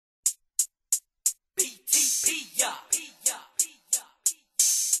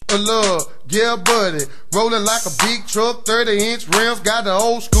Love, yeah, buddy. Rolling like a big truck, 30-inch rims, got the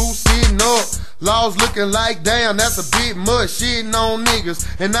old school sitting up. Laws looking like, damn, that's a bit much. Shitting on niggas,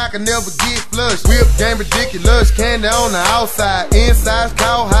 and I can never get flushed. Whip game ridiculous, candy on the outside. Inside's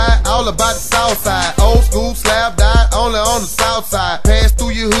cow high, all about the south side. Old school slab die, only on the south side. Pass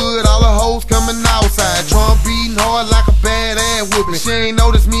through your hood, all the hoes coming outside. Trump beating hard like a bad ass whooping. She ain't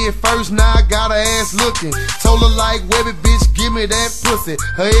noticed me at first, now I got her ass looking. Told her like, Webby, bitch, give me that pussy.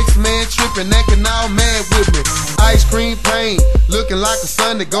 Her ex-man tripping, acting all mad with me. Ice cream paint, looking like a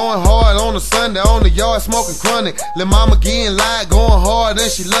Sunday. Going hard on a Sunday, on the yard smoking chronic. Lil' mama getting light, going hard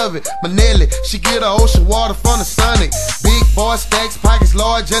and she love it. Manelli, she get her ocean water from the Sonic. Big boy stacks, pockets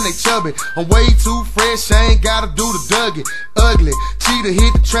large and they chubby. I'm way too fresh, I ain't gotta do the Dougie. Ugly, Cheeta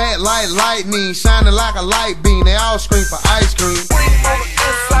hit the track like lightning, shining like a light beam. They all scream for ice cream.